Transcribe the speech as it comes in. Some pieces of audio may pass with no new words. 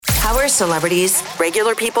How are celebrities,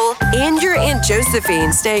 regular people, and your Aunt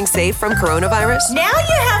Josephine staying safe from coronavirus? Now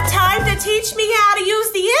you have time to teach me how to use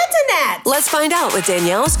the internet. Let's find out with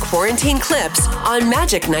Danielle's Quarantine Clips on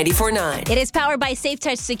Magic 94.9. It is powered by Safe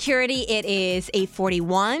Touch Security. It is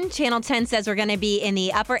 8:41. Channel 10 says we're going to be in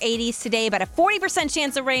the upper 80s today, but a 40%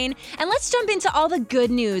 chance of rain. And let's jump into all the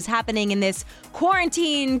good news happening in this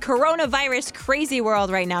quarantine, coronavirus, crazy world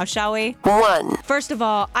right now, shall we? 1. First of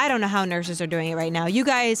all, I don't know how nurses are doing it right now. You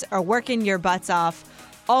guys are working your butts off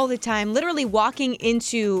all the time, literally walking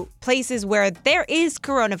into places where there is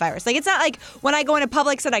coronavirus. Like, it's not like when I go into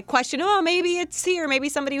Publix and I question, oh, maybe it's here, maybe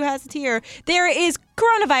somebody who has it here. There is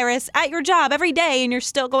coronavirus at your job every day and you're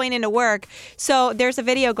still going into work. So there's a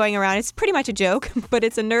video going around. It's pretty much a joke, but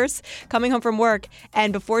it's a nurse coming home from work,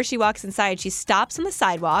 and before she walks inside, she stops on the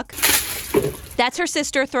sidewalk. That's her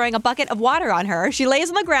sister throwing a bucket of water on her. She lays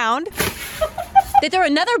on the ground. They throw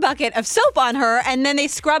another bucket of soap on her, and then they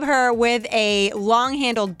scrub her with a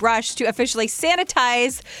long-handled brush to officially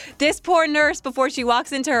sanitize this poor nurse before she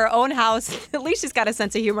walks into her own house. At least she's got a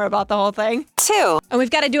sense of humor about the whole thing. 2. And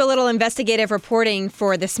we've got to do a little investigative reporting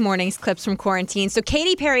for this morning's Clips from Quarantine. So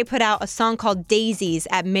Katy Perry put out a song called Daisies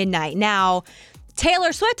at midnight. Now,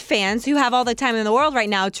 Taylor Swift fans, who have all the time in the world right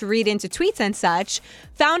now to read into tweets and such,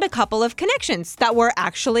 found a couple of connections that were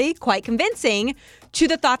actually quite convincing to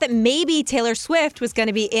the thought that maybe Taylor Swift was going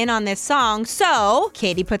to be in on this song. So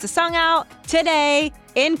Katy puts a song out today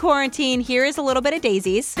in quarantine. Here is a little bit of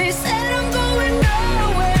Daisies. They said I'm going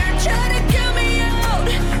nowhere, trying to get me out.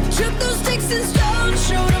 Took those sticks and stones,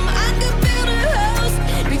 showed them I could build a house.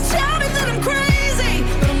 They tell me that I'm crazy,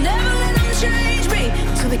 but I'll never let them change me.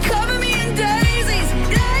 So they cover me in daisies,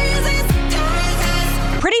 daisies,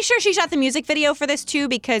 daisies. Pretty sure she shot the music video for this too,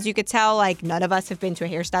 because you could tell, like, none of us have been to a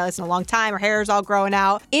hairstylist in a long time. Her hair is all growing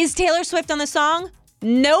out. Is Taylor Swift on the song?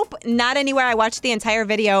 Nope, not anywhere. I watched the entire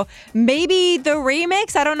video. Maybe the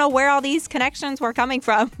remix? I don't know where all these connections were coming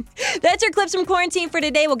from. That's your Clips from Quarantine for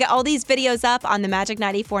today. We'll get all these videos up on the Magic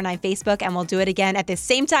 94.9 Facebook, and we'll do it again at the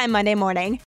same time Monday morning.